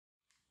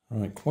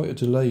Right, quite a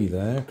delay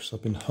there because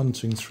I've been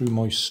hunting through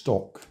my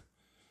stock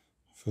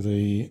for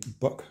the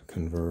buck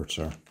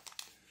converter.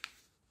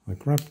 I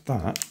grabbed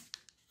that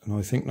and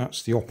I think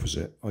that's the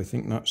opposite. I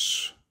think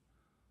that's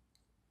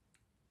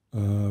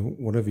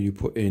whatever you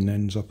put in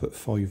ends up at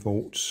 5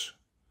 volts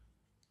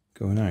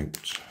going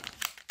out.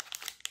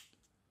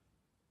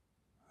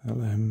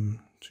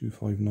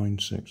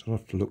 LM2596, I'll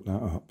have to look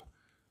that up.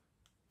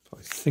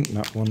 But I think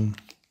that one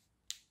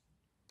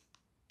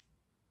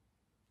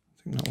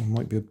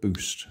might be a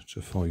boost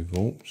to 5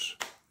 volts,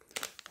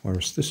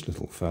 whereas this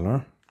little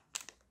fella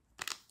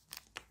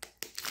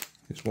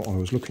is what I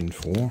was looking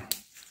for.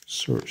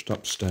 Searched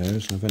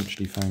upstairs and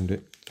eventually found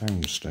it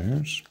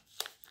downstairs.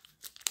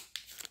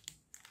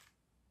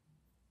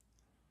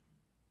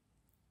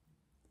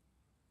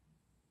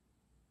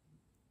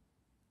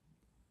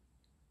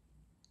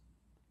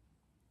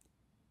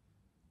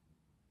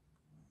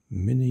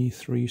 Mini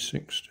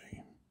 360.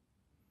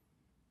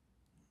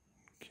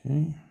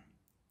 Okay.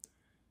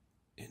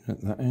 In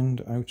at that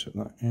end, out at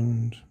that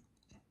end.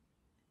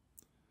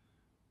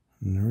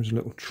 And there is a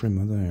little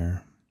trimmer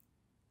there.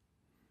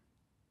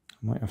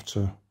 I might have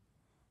to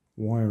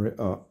wire it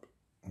up.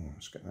 Oh,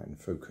 let's get that in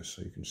focus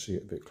so you can see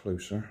it a bit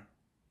closer.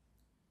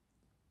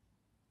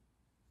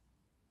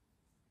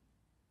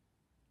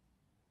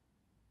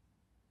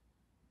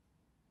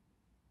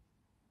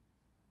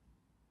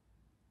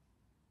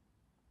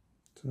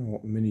 Don't know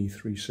what Mini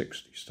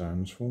 360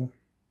 stands for,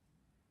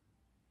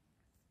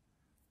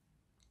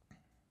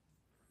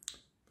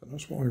 but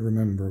that's what I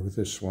remember with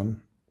this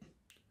one.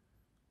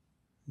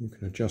 You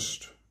can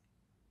adjust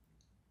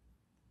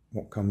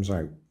what comes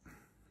out.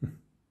 So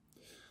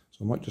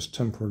I might just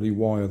temporarily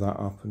wire that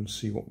up and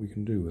see what we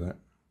can do with it.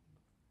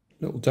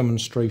 Little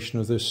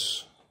demonstration of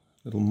this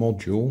little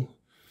module,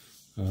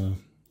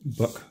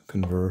 buck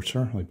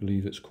converter, I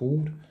believe it's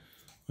called.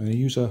 I'm going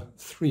to use a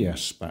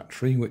 3S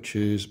battery, which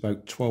is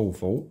about 12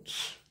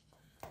 volts.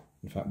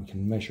 In fact, we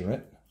can measure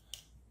it.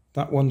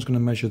 That one's going to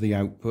measure the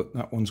output,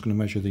 that one's going to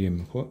measure the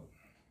input.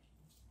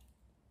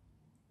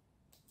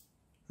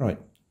 Right,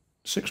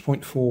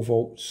 6.4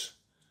 volts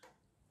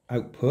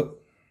output.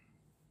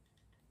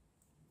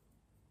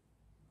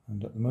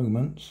 And at the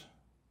moment,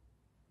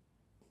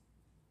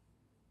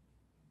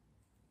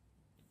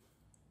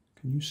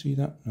 can you see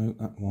that? No,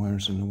 that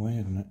wire's in the way,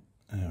 isn't it?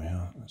 There we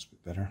are, that's a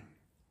bit better.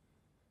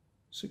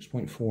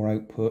 6.4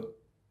 output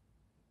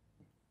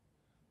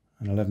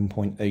and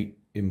 11.8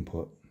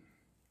 input.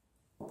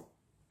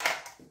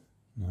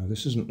 Now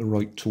this isn't the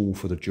right tool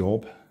for the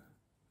job,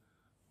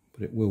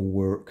 but it will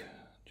work.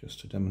 Just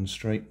to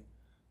demonstrate,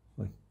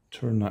 if I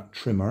turn that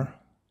trimmer,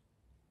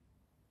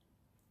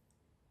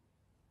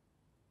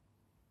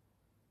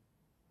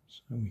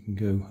 so we can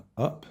go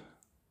up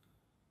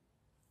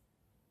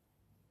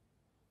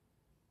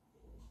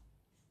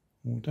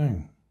or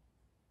down.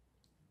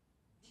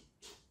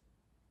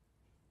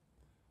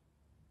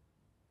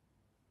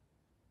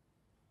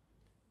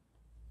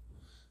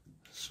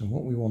 So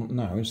what we want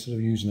now, instead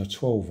of using a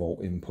 12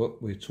 volt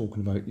input, we're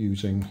talking about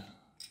using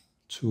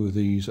 2 of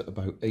these at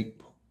about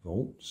 8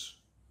 volts.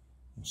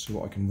 I'll see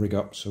what I can rig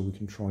up so we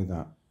can try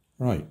that.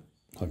 Right,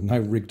 I've now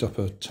rigged up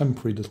a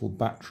temporary little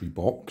battery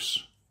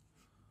box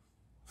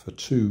for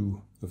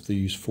 2 of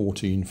these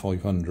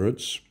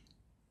 14500s.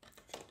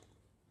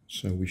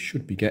 So we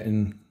should be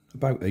getting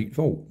about 8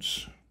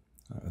 volts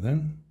out of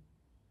them.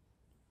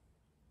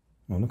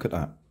 Oh, look at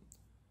that,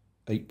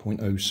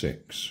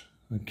 8.06.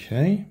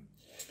 Okay.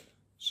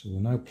 So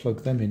we'll now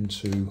plug them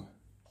into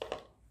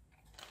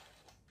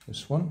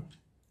this one.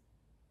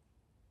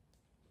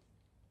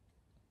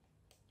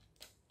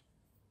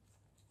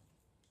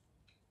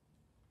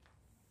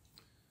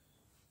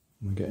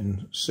 We're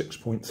getting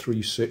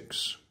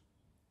 6.36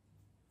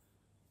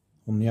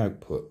 on the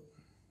output.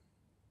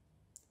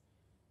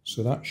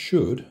 So that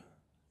should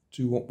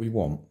do what we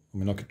want. I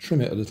mean, I could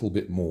trim it a little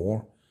bit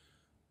more,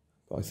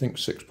 but I think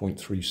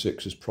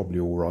 6.36 is probably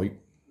all right.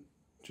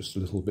 Just a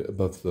little bit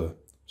above the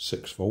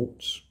 6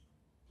 volts.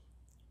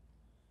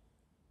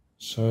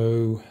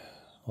 So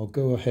I'll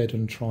go ahead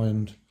and try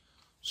and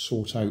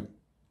sort out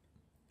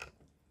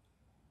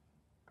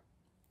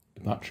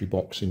the battery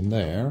box in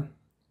there.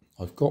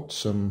 I've got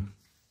some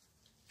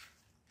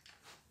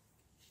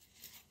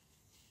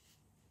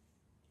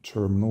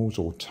terminals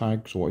or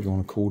tags, or what you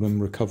want to call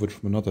them, recovered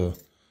from another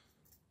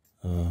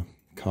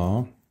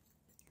car.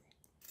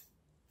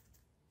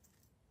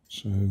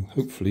 So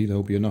hopefully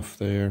there'll be enough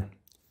there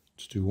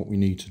to do what we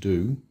need to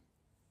do.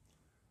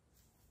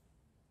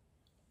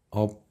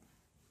 I'll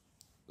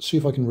see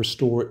if I can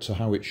restore it to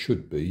how it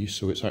should be,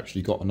 so it's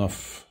actually got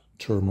enough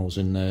terminals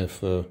in there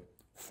for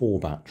 4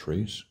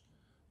 batteries,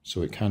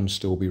 so it can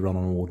still be run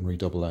on ordinary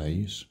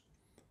AA's.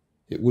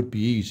 It would be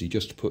easy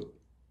just to put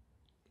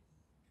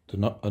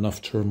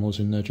enough terminals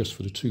in there just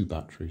for the 2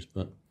 batteries,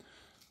 but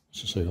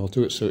as I say, I'll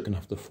do it so it can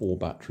have the 4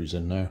 batteries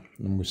in there,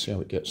 and then we'll see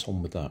how it gets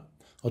on with that.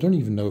 I don't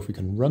even know if we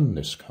can run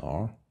this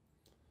car,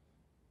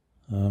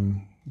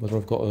 whether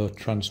I've got a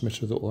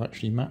transmitter that will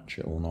actually match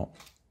it or not.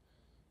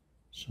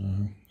 So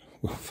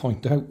we'll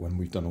find out when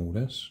we've done all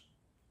this.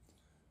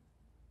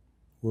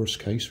 Worst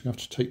case, we have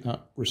to take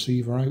that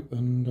receiver out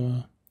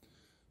and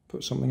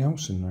put something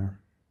else in there.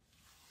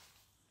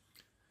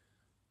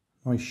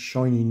 Nice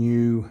shiny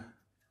new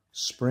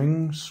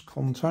springs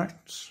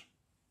contacts.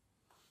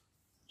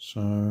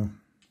 So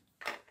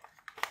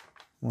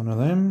one of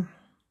them,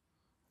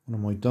 one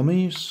of my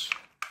dummies,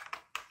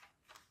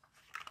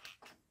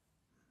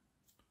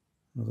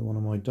 another one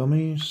of my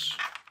dummies,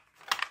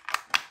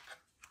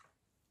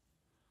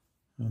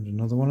 and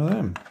another one of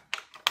them.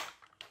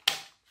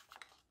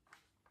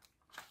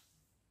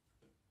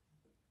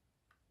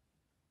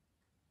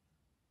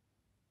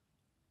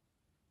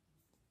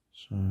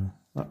 So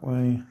that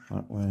way,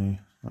 that way,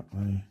 that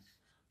way,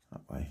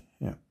 that way.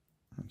 Yeah,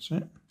 that's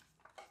it.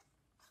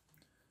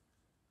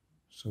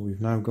 So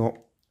we've now got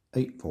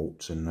 8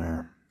 volts in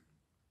there.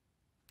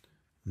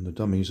 And the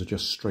dummies are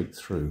just straight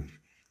through.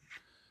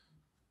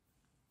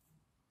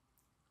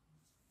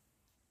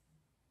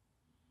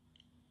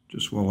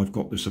 Just while I've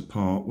got this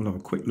apart, we'll have a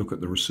quick look at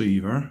the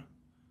receiver.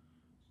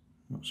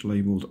 That's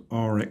labelled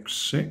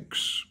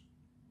RX6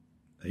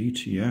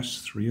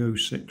 ATS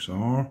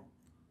 306R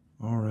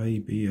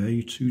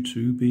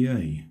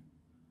RABA22BA.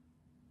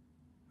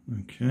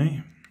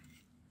 Okay.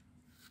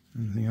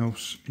 Anything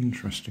else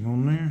interesting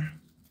on there?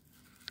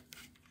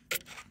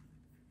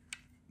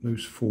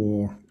 Those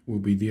 4 will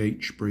be the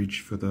H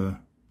bridge for the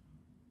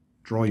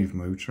drive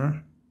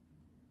motor.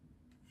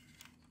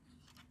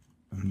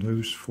 And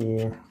those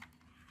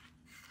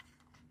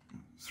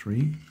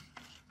 3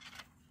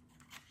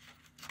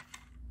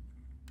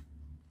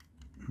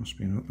 must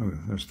be another, oh,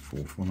 there's the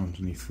 4th one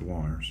underneath the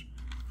wires.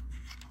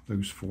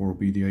 Those 4 will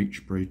be the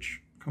H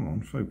bridge. Come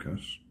on,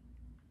 focus.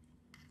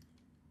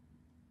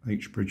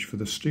 H bridge for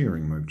the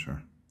steering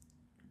motor.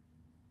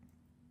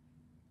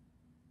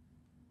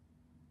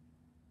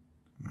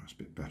 That's a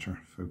bit better.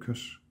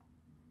 Focus.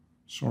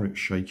 Sorry, it's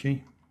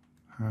shaky.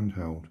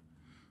 Handheld.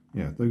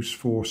 Yeah, those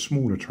 4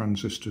 smaller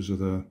transistors are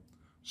the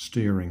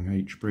steering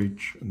H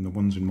bridge, and the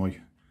ones in my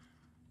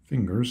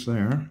fingers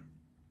there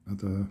are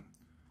the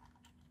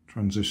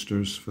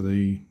transistors for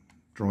the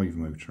drive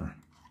motor.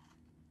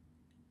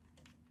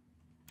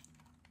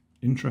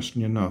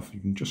 Interestingly enough, you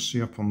can just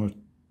see up on the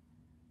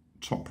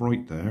top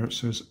right there, it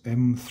says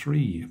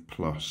M3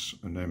 plus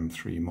and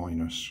M3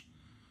 minus.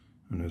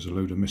 And there's a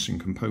load of missing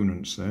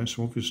components there,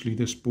 so obviously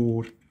this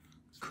board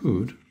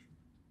could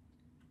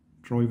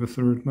drive a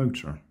 3rd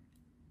motor.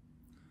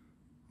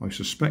 I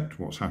suspect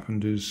what's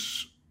happened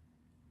is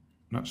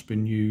that's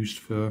been used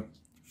for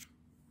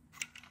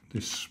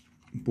this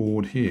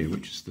board here,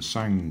 which is the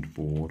sound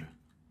board,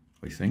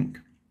 I think.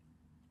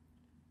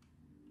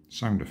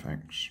 Sound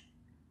effects.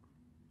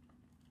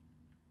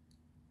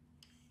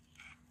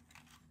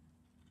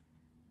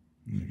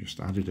 And I just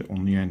added it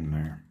on the end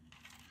there.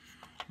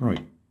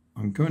 Right.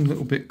 I'm going a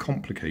little bit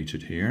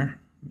complicated here.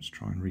 Let's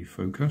try and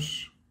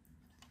refocus.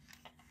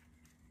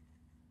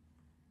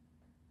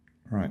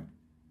 Right,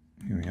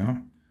 here we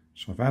are.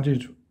 So I've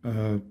added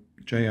a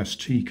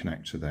JST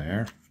connector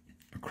there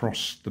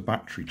across the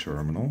battery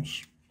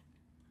terminals.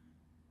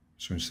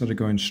 So instead of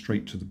going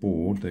straight to the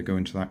board, they go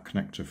into that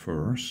connector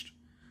first.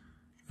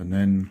 And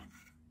then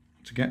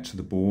to get to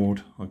the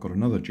board, I've got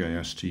another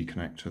JST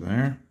connector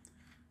there,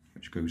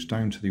 which goes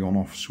down to the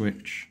on-off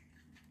switch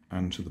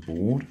and to the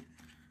board.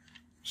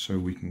 So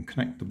we can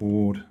connect the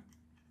board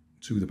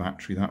to the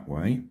battery that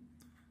way.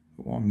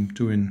 But what I'm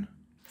doing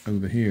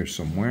over here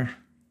somewhere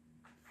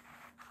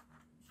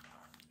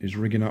is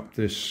rigging up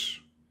this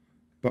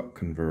buck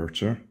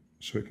converter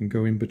so it can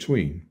go in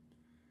between.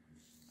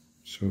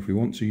 So if we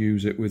want to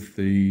use it with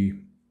the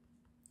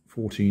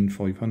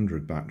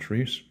 14500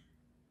 batteries,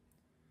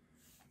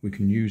 we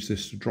can use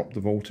this to drop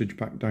the voltage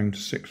back down to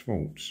 6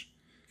 volts.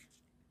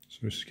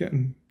 So it's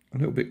getting a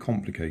little bit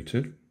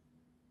complicated,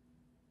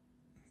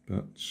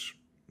 but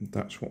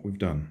that's what we've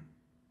done.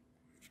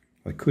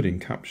 I could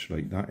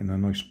encapsulate that in a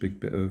nice big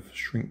bit of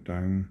shrink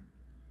down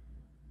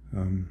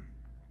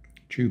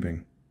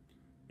tubing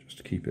just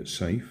to keep it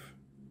safe.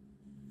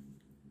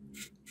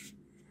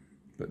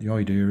 But the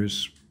idea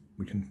is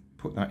we can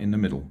put that in the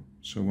middle,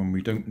 so when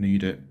we don't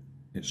need it,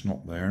 it's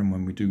not there, and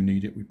when we do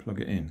need it, we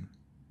plug it in.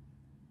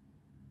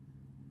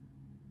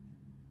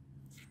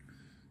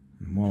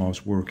 And while I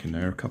was working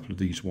there, a couple of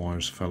these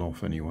wires fell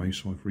off anyway,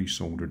 so I've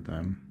resoldered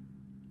them.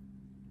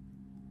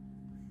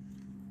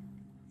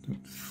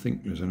 Don't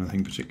think there's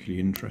anything particularly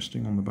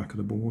interesting on the back of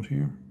the board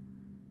here.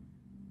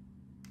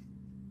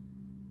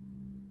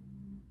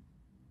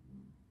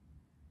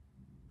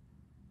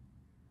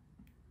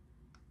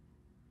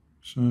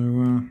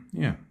 So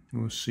yeah,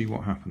 we'll see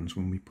what happens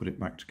when we put it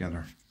back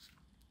together.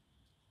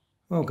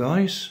 Well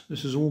guys,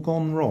 this has all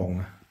gone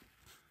wrong.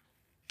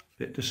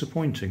 Bit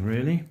disappointing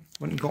really.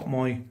 Went and got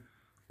my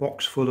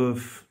box full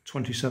of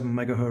 27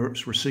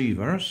 megahertz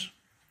receivers.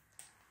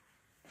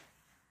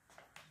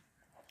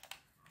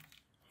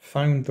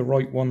 Found the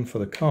right one for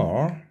the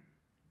car,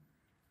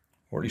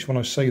 or at least when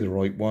I say the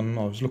right one,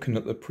 I was looking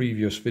at the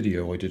previous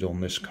video I did on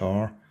this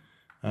car,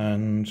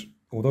 and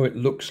although it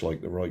looks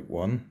like the right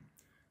one,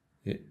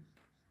 it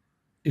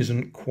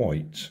isn't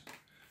quite.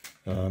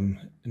 In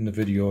the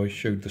video I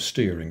showed the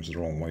steering's the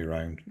wrong way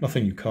around.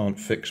 Nothing you can't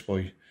fix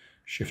by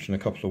shifting a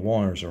couple of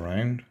wires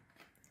around,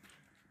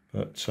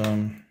 but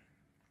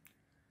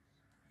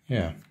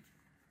yeah,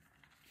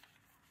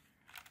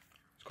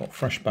 it's got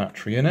fresh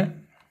battery in it,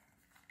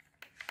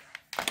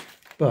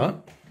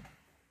 but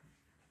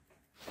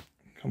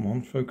come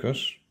on,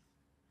 focus,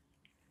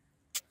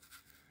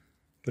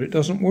 but it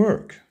doesn't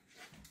work.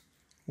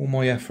 All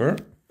my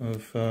effort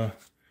of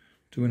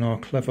doing our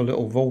clever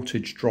little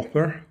voltage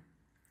dropper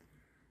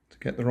to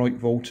get the right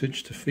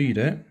voltage to feed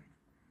it,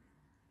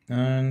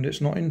 and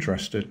it's not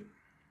interested.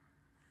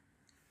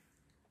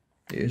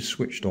 It is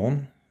switched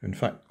on. In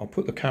fact, I'll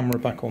put the camera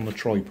back on the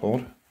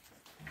tripod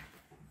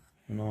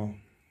and I'll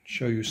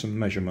show you some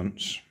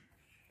measurements.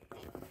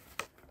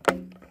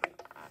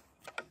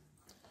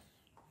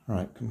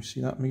 Right, can we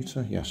see that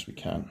meter? Yes, we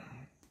can.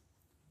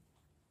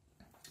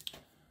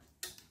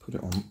 Put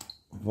it on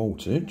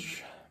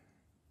voltage.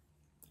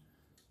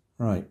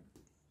 Right,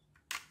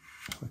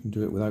 I can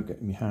do it without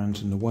getting my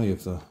hands in the way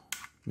of the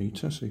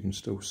meter so you can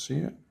still see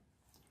it.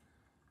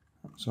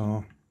 That's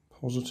our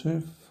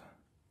positive.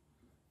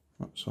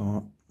 That's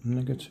our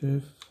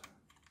negative.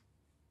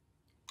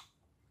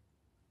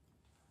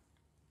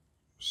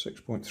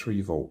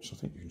 6.3 volts, I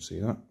think you can see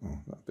that. Oh,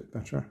 that's a bit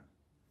better.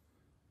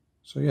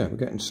 So yeah, we're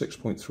getting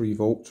 6.3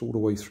 volts all the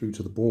way through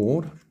to the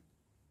board.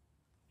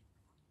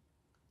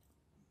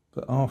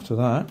 But after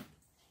that,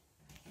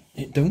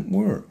 it don't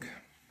work.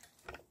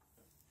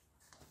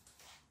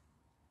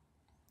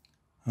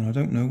 And I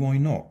don't know why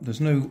not.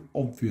 There's no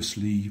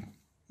obviously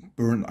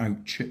burnt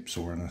out chips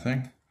or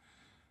anything.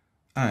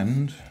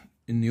 And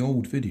in the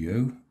old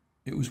video,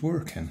 it was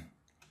working.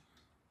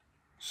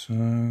 So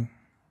I'm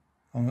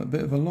at a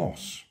bit of a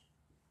loss.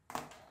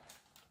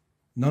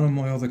 None of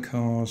my other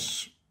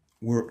cars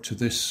work to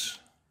this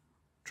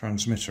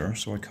transmitter,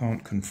 so I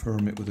can't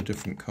confirm it with a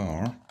different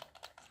car.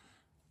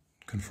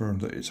 Confirm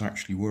that it's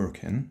actually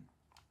working.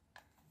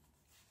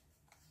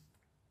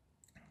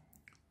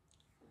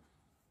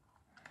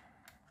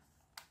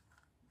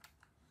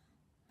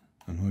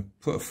 And I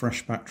put a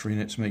fresh battery in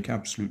it to make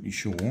absolutely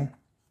sure.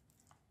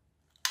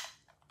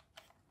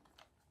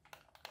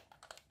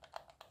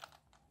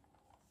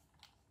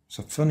 It's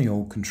a funny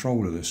old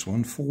controller, this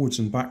one. Forwards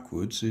and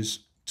backwards is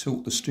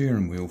tilt the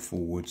steering wheel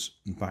forwards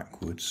and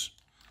backwards.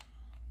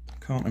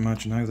 Can't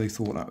imagine how they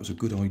thought that was a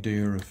good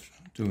idea of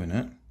doing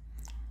it.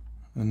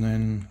 And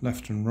then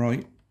left and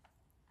right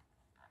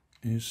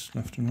is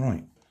left and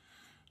right.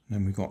 And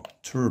then we've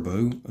got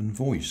turbo and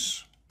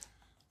voice.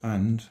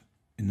 And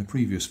in the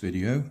previous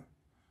video,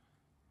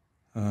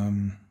 I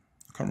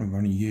can't remember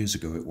how many years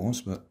ago it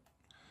was, but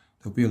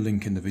there'll be a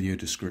link in the video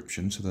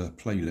description to the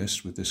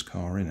playlist with this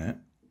car in it.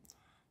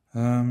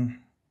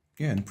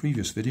 Yeah, in the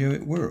previous video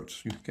it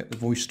worked. You could get the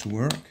voice to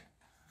work.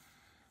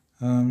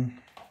 But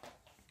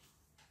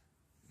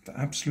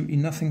absolutely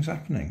nothing's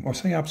happening. Well, I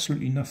say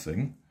absolutely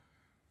nothing.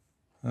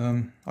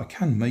 I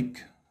can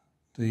make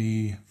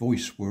the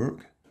voice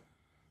work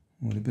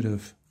with a bit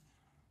of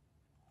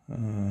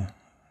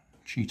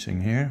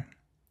cheating here.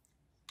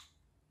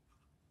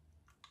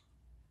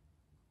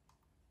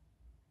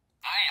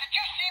 Did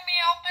you see me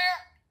out there?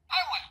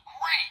 I was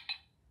great.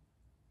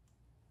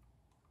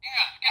 You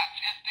just got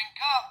piston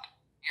cupped.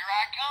 Here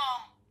I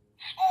come.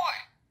 Boy,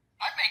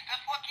 I make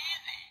this look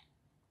easy.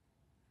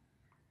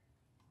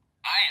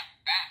 I am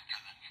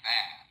faster than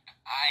fast.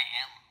 I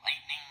am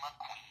Lightning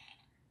McQueen.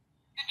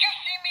 Did you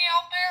see me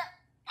out there?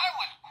 I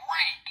was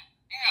great.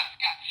 You just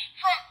got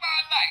struck by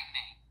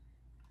lightning.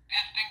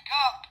 Piston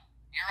cupped.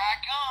 Here I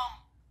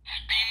come.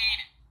 Speed.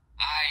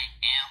 I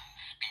am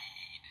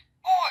speed.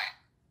 Boy,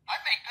 I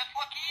make this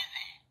look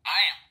easy. I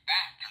am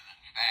faster than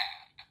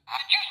fast.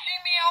 Did you see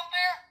me out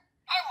there?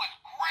 I was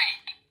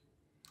great.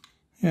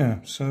 Yeah,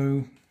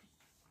 so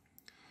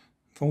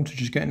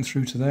voltage is getting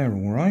through to there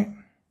all right.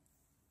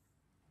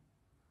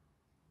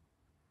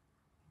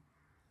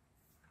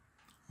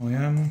 I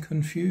am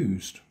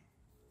confused.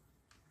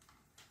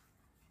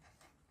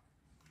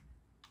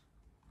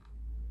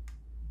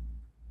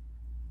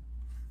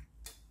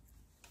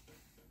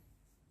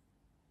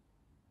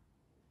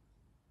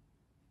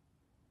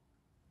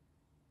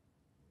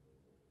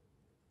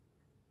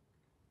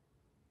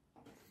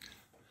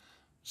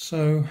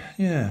 So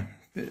yeah,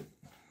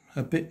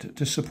 a bit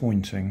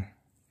disappointing,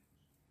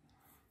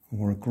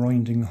 or a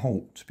grinding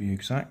halt to be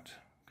exact,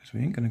 because we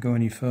ain't going to go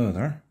any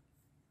further.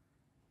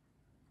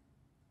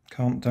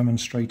 Can't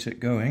demonstrate it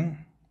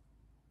going.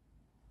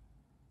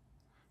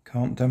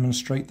 Can't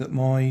demonstrate that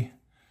my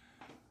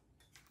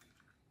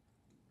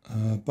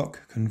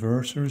buck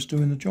converter is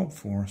doing the job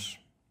for us.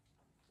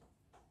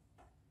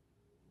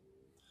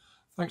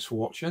 Thanks for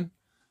watching.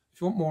 If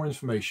you want more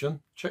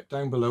information, check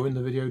down below in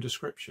the video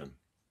description.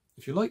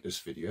 If you like this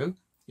video,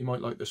 you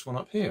might like this one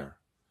up here.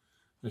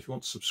 And if you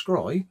want to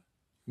subscribe, you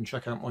can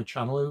check out my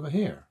channel over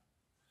here.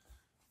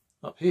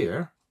 Up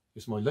here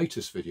is my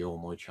latest video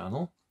on my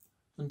channel,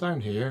 and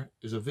down here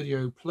is a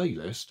video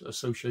playlist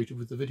associated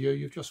with the video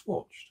you've just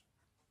watched.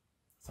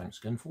 Thanks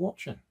again for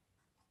watching.